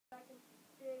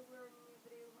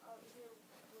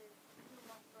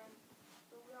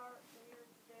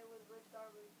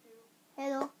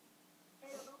Hello.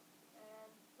 Hello. And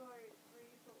sorry,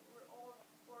 we're all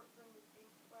short from the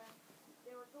Jinx plan.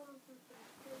 They were going through some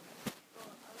shit, so I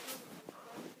don't know if it's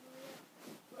going through it.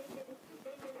 But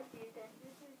they didn't see it.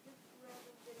 This is just a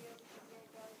random video, so yeah,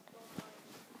 guys, don't mind.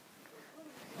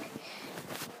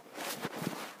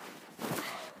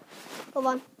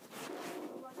 Hold on.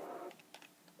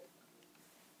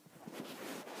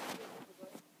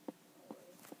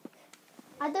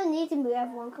 I don't need to move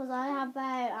everyone because I have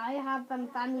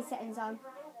family settings on.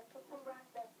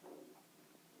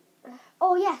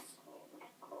 Oh yes.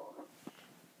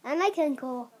 And I can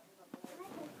call.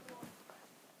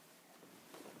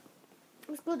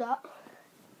 Let's go that.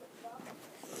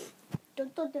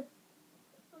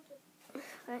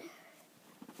 Right.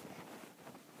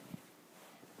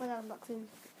 What unboxing?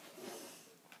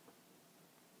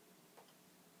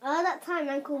 That time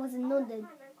Uncle was in London.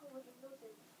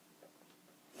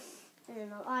 I don't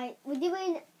know. Alright, we're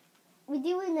doing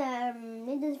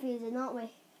Ninja's Fusion, aren't we?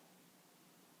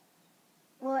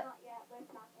 What?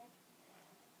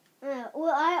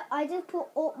 Well, I just put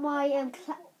up my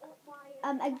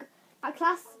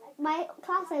my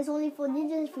class is only for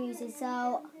Ninja's Fusion,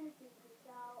 so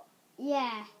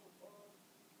yeah.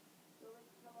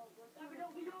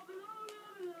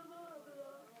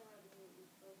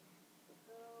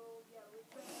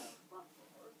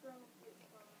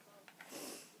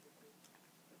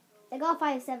 I got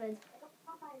 5-7.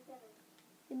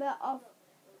 You better off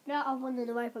one of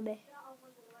the way from me.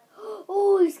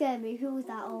 Oh, you scared me. Who was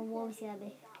that? Oh, what scared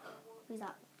me? Who's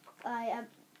that? I am.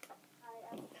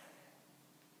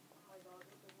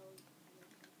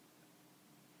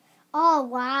 Oh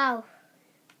wow.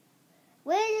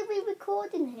 Where did we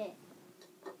record in here?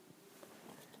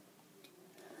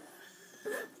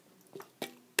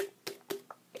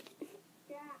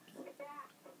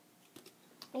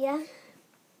 Yeah.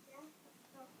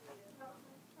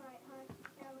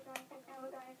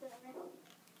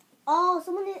 Oh,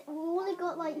 we only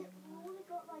got like.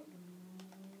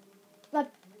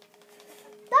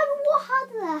 How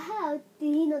the hell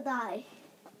did he not die?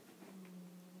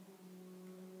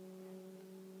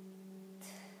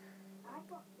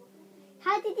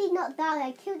 How did he not die?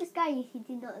 I killed this guy and he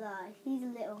did not die. He's a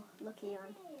little lucky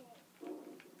man.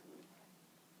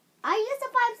 I used a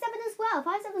 5-7 as well.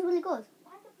 5-7 was really good.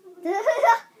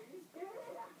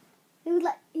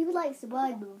 he was like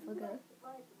survive, motherfucker.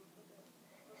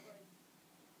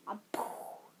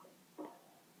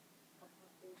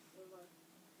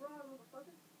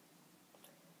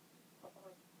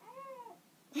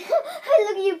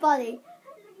 Look at your body.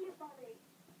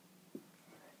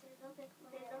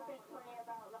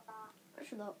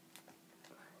 Shut up.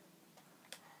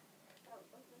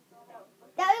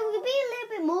 That would be a little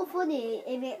bit more funny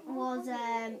if it was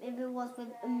with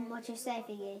what you say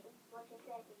thingy.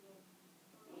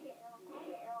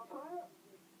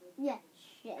 Yeah,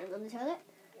 shitting on the toilet.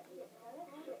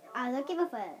 I don't give a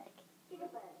fuck.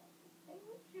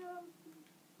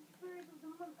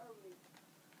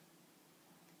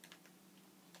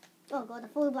 Oh god, the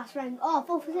full blast round. Oh,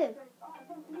 4 for 2.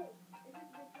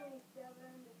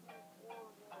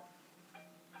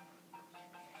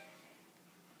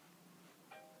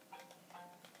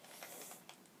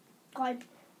 God.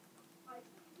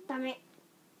 Damn it.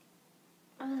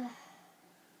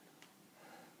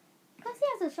 Because he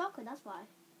has a shotgun, that's why.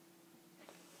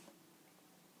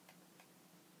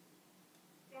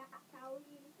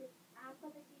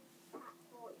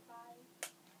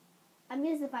 I'm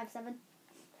using the 5-7.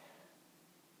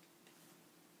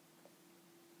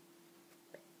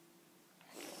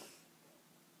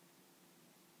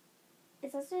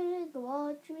 It's a serious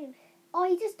what do you mean? Oh,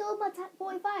 he just stole my TAC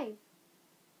 45.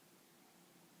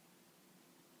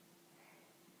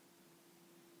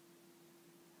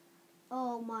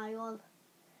 Oh my god.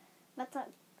 My TAC.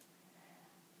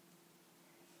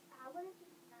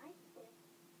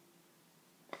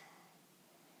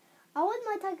 I want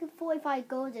my TAC 45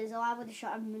 golden, so I would have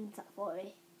shot him in TAC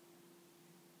 40.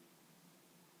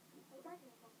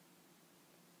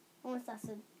 One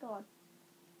assassin. Go on.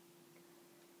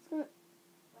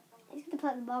 He's gonna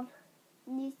plant the bomb.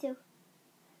 He needs to.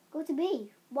 Go to B.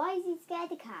 Why is he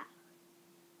scared of cat?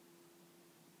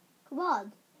 Come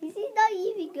on. Is he not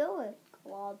even going?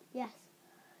 Come on. Yes.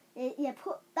 Yeah,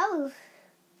 that was.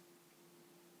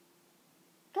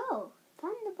 Go.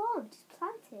 Plant the bomb. Just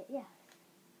plant it. Yeah.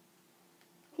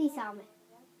 Please tell me.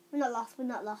 We're not lost. We're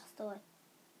not lost, are we?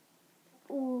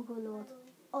 Oh, good lord.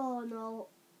 Oh no.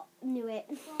 Knew it.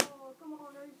 Oh, come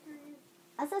on, are you serious?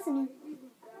 Assassin.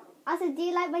 I said, do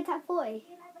you like my TAC 40?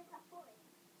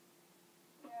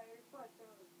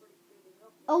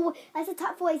 Oh, I said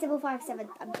TAC 4757.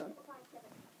 I'm done.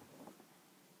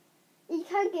 You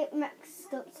can get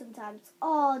mixed up sometimes.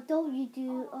 Oh, don't be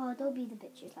the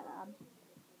bitches like that.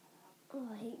 Oh,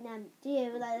 I hate them. Do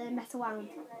you like they mess around?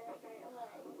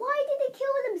 Why did he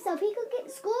kill himself? He could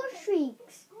get score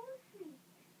streaks.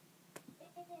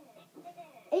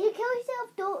 If you kill yourself,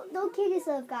 don't kill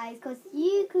yourself, guys, because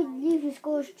you could lose your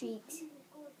score streaks.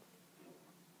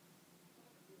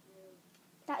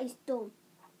 That is dumb.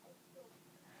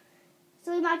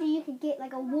 So imagine you could get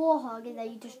like a war hog and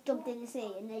then you just jumped in the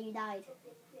sea and then you died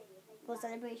for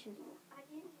celebration.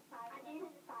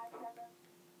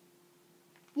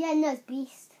 Yeah, no, it's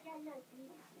beast.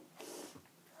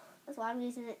 That's why I'm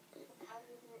using it.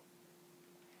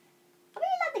 I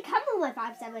really like the camera on my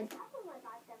 5.7.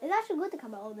 It's actually good to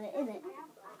come out on it, isn't it?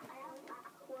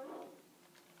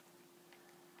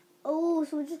 Oh,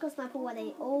 so we just got sniper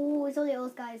 1-8. Oh, it's only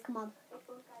us, guys. Come on.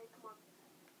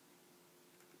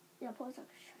 Yeah, pause up.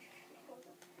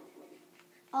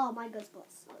 Oh, my good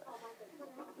spots.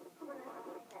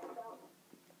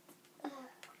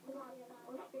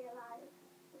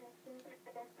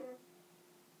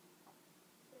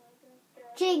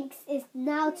 Jinx is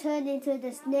now turned into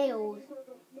the snails.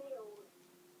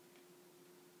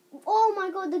 Oh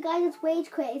my god, the guy that's rage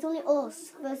quit. It's only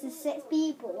us versus 6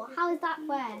 people. How is that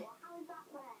fair?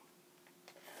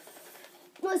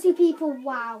 Not 2 people,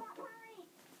 wow.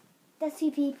 That's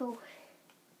 2 people.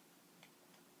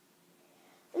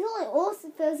 It's only us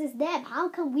versus them. How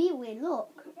can we win?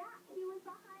 Look.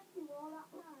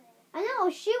 I know, I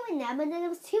was shooting them and then there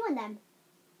was 2 of them.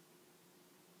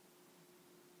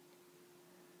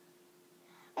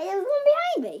 And there was one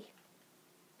behind me.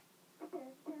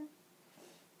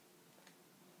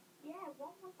 Yeah,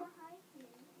 one was behind you.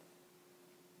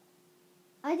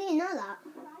 I didn't know that. I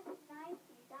denied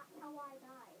you, that's how I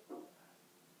died.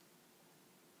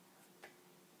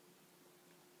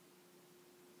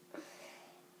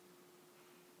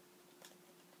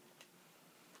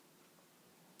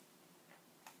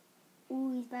 Ooh,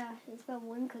 he's better. He's better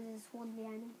win because there's one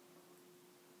behind him.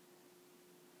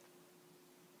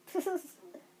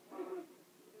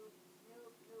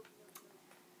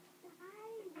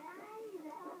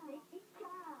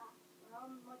 How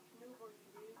much noob are you,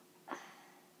 dude?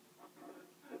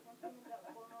 Something in that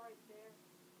corner right there.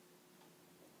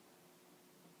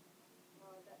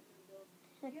 That noob build.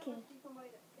 You Okay. ever see somebody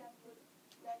that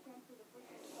can through the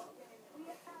freaking shotgun in the...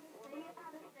 We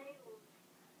had a snail.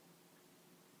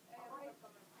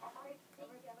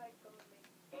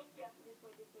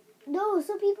 No,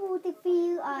 some people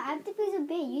defuse. I defuse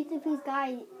B. You defuse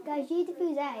guys. Guys, you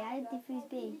defuse A. I defuse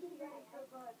B.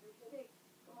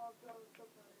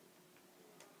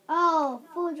 Oh,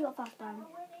 400 fast down.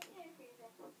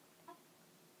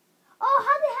 Oh,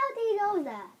 how the hell did he go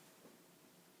there?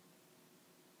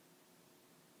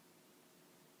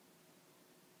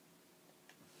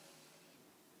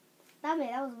 Damn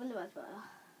it, that was really much better.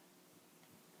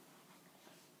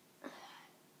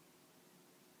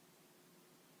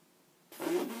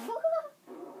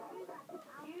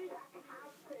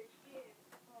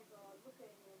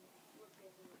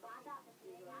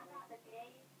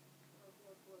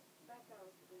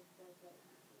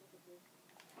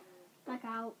 Back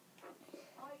out.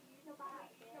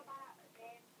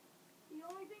 The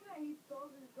only thing that he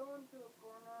does is go into a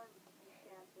corner and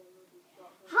camping with his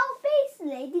shotgun. How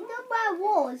basically did not where I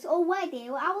was already.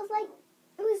 I was like,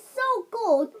 it was so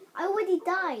good. I already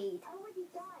died.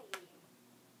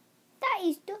 That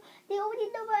is, they already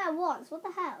know where I was. What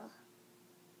the hell?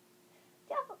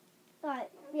 Right,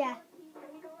 yeah.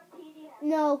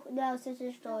 No, it's just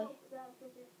a story.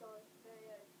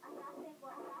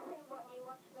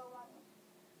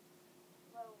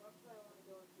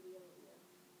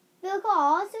 Look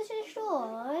on, it's just a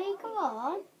story. Come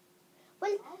on.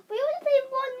 Well, we only played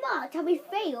one match and we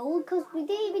failed because we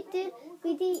didn't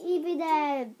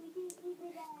even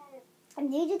I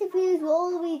needed to fuse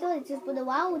all we done. It's just for the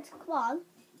wild. Come on.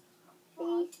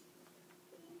 Please.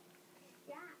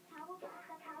 Yeah, how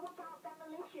about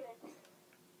demolition?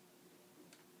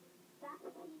 That's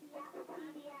PDF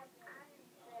and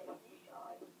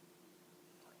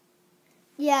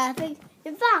Yeah, I think,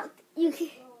 in fact,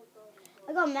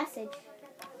 I got a message.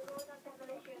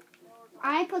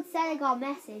 I said I got a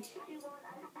message.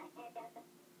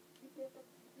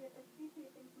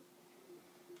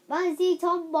 Manzi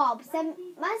Tom Bob said,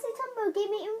 Manzi Tom Bob gave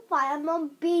me invite, I'm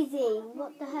not busy.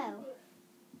 What the hell?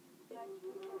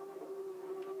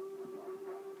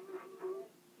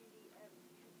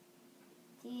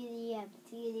 TDM.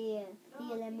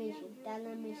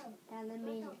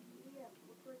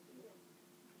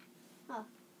 Oh.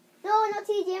 No, not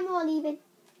TDM, we're leaving.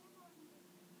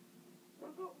 We're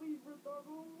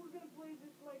gonna play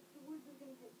this like, we're just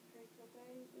gonna get straight up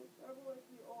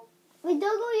Wait,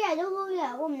 don't go yet, don't go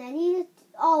yet. 1 minute, I need it.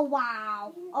 Oh,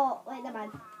 wow. Oh, wait, never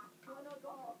mind.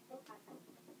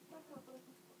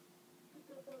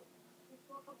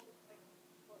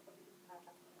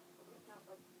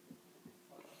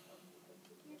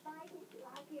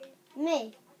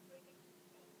 Me?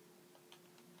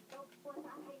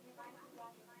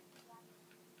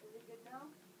 Is it good now?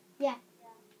 Yeah.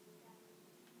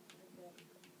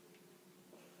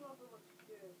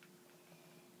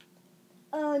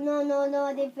 Oh, no, no, no,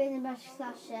 I didn't finish my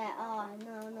slash yet. Oh,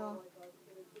 no, no.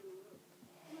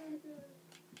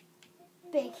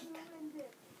 Big.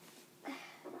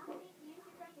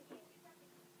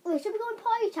 We should be going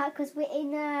party chat because we're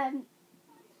in,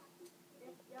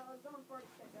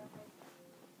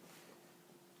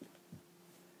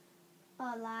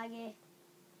 oh, laggy.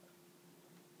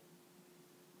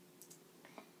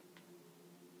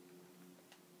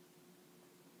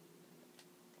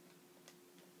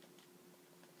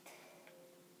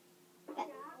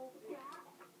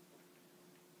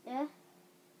 Yeah?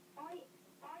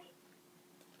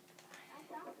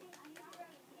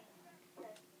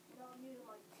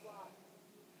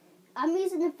 I'm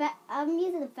using the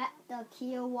Vector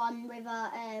Q1 with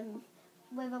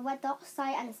a red dot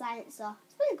sight and a silencer.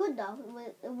 It's really good though.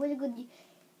 Really good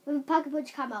with a pack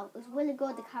punch camo. It's really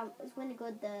good. It's really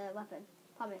good. The weapon.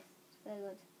 Promise. It's very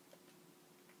good.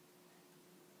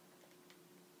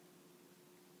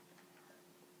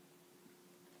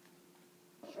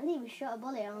 I didn't even shot a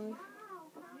bullet on.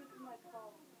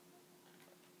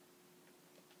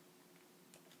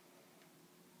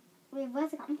 Wait,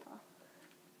 where's the camper?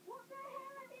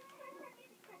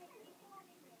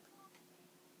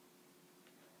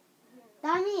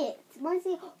 Damn it!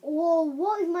 Muncie. Oh,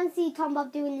 what is Muncie Tom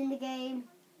Bob doing in the game?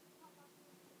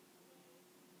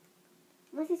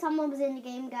 Muncie Tom Bob was in the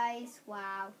game, guys.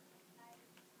 Wow.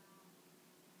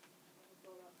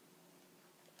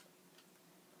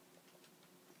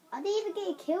 I didn't even get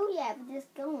a kill yet with this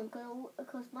gun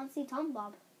because Muncie Tom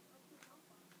Bob.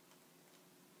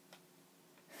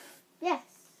 Yes.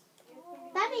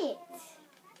 Damn it!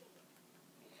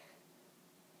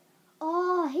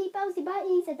 Oh, he Bouncy Betty.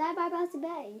 He said die by Bouncy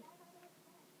Betty.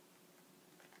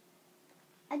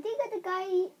 I think that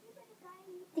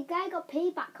the guy got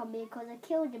payback on me because I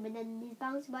killed him and then his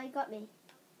Bouncy Betty got me.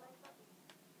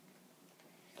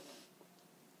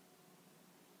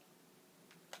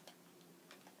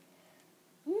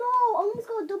 No, I almost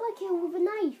got a double kill with a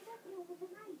knife.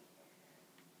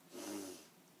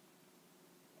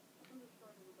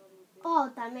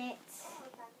 Oh, damn it.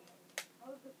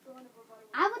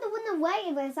 I would have won away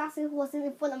if an assassin wasn't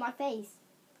in front of my face.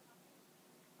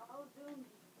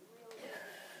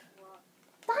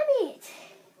 Damn it!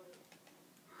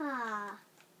 Ha.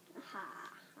 Ha.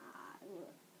 Ha.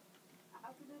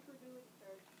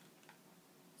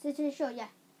 So to the show, yeah.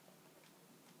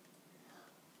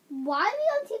 Why are we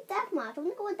on Team Deathmatch? I'm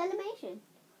gonna go with Delimation.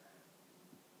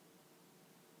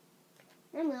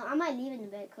 I might leave in a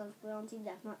bit because we're on Team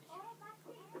Deathmatch.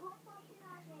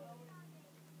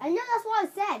 I know that's what I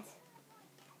said.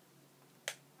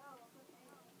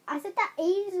 I said that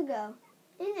ages ago.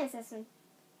 Isn't it, Assassin?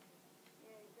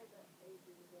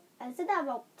 I said that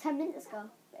about 10 minutes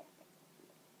ago.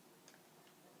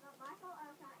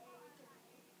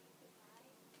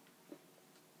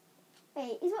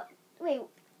 Wait,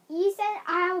 you said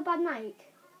I have a bad night?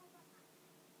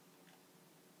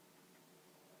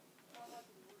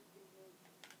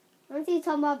 I see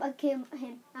Tom Bob and kill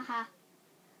him. Haha.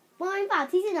 Well, in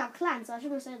fact, he's in our clan, so I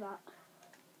shouldn't say that.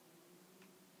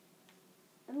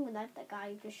 I'm gonna knife that guy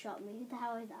who just shot me. Who the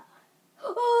hell is that?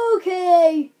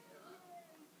 Okay!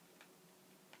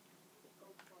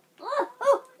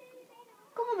 Oh!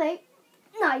 Come on, mate.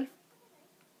 Knife.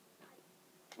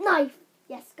 Knife.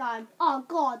 Yes, got him. Oh,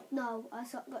 God, no. I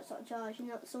got shot charged. You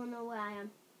know, someone know where I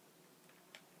am.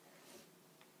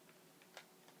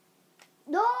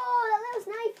 No, that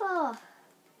little sniper.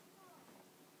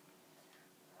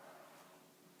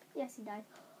 Yes, he died.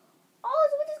 Oh,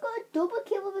 so we just got a double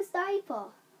kill with a sniper.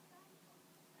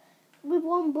 With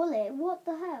one bullet. What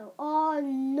the hell? Oh,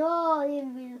 no.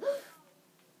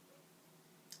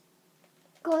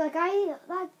 God,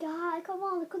 that guy, come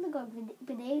on. I couldn't have got a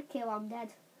grenade kill. I'm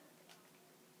dead.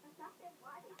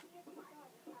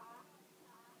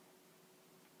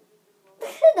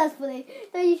 That's funny.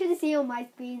 No, you should have seen on my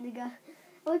screen.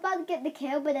 I was about to get the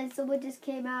kill, but then someone just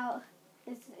came out.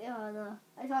 Oh no,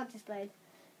 it's hard to explain.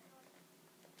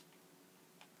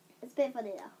 It's a bit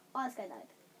funny though. Oh, this guy died.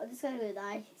 I'm just gonna go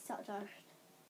die. He's such a